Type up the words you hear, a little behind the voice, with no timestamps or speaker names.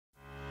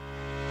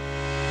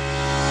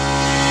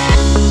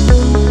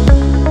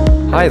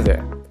Hi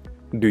there!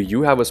 Do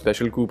you have a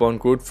special coupon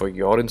code for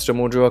your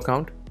Instamojo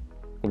account?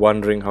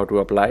 Wondering how to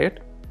apply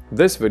it?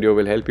 This video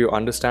will help you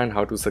understand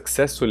how to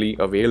successfully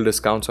avail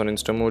discounts on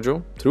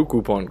Instamojo through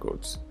coupon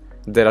codes.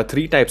 There are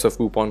 3 types of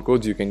coupon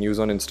codes you can use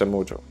on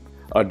Instamojo.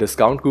 A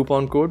discount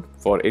coupon code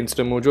for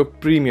Instamojo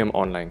premium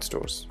online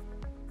stores.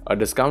 A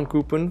discount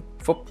coupon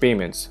for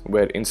payments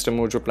where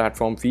Instamojo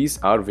platform fees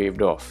are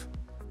waived off.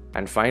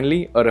 And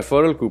finally, a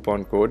referral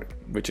coupon code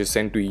which is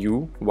sent to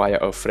you via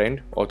a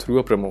friend or through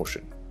a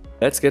promotion.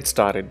 Let's get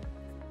started.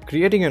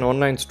 Creating an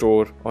online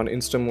store on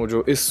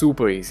Instamojo is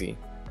super easy.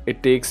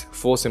 It takes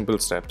 4 simple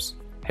steps.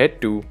 Head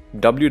to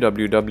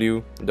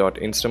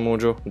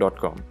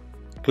www.instamojo.com.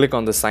 Click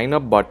on the sign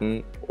up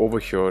button over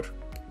here.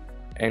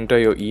 Enter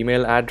your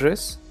email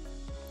address,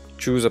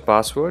 choose a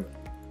password,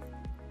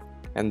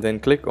 and then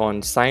click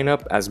on sign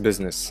up as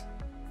business.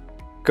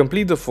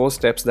 Complete the 4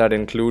 steps that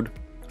include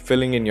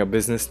filling in your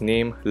business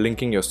name,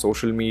 linking your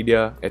social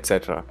media,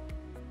 etc.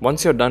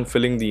 Once you're done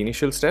filling the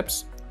initial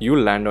steps,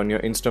 you'll land on your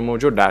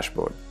Instamojo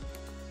dashboard.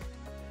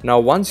 Now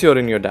once you're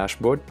in your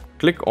dashboard,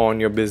 click on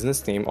your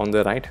business name on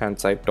the right hand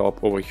side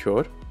top over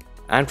here,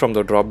 and from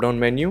the drop down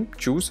menu,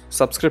 choose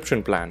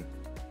subscription plan.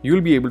 You'll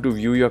be able to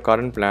view your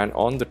current plan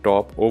on the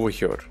top over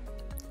here.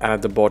 And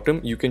at the bottom,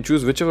 you can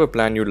choose whichever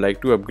plan you'd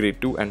like to upgrade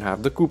to and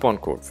have the coupon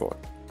code for.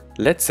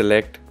 Let's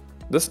select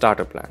the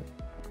starter plan.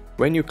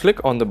 When you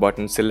click on the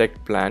button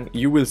select plan,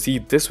 you will see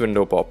this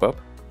window pop up,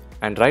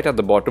 and right at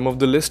the bottom of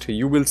the list,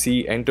 you will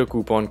see enter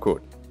coupon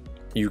code.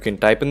 You can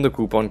type in the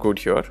coupon code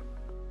here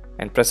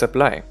and press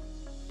apply.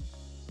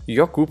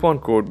 Your coupon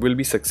code will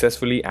be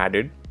successfully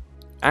added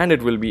and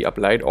it will be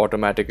applied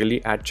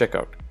automatically at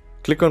checkout.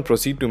 Click on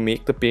proceed to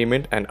make the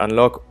payment and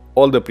unlock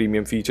all the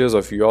premium features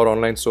of your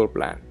online store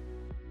plan.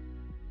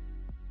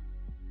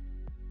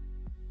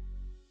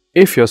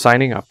 If you're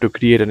signing up to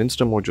create an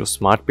Instamojo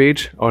smart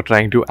page or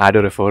trying to add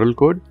a referral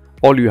code,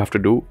 all you have to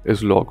do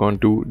is log on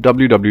to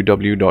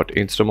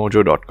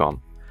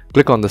www.instamojo.com.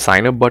 Click on the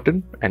sign up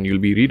button and you'll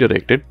be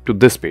redirected to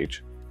this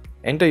page.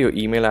 Enter your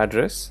email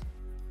address,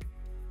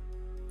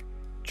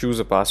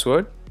 choose a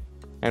password,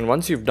 and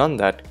once you've done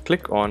that,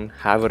 click on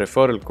have a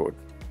referral code.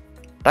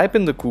 Type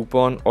in the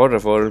coupon or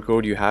referral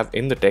code you have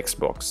in the text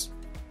box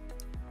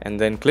and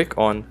then click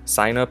on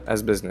sign up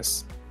as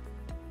business.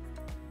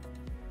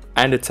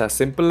 And it's as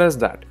simple as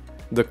that.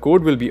 The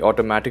code will be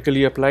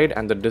automatically applied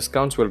and the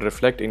discounts will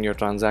reflect in your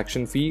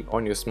transaction fee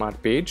on your smart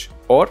page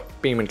or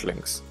payment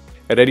links.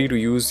 Ready to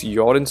use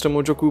your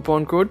Instamojo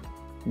coupon code?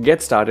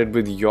 Get started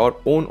with your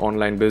own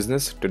online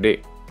business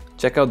today.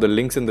 Check out the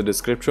links in the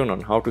description on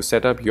how to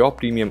set up your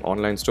premium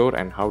online store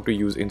and how to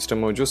use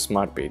Instamojo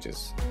smart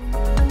pages.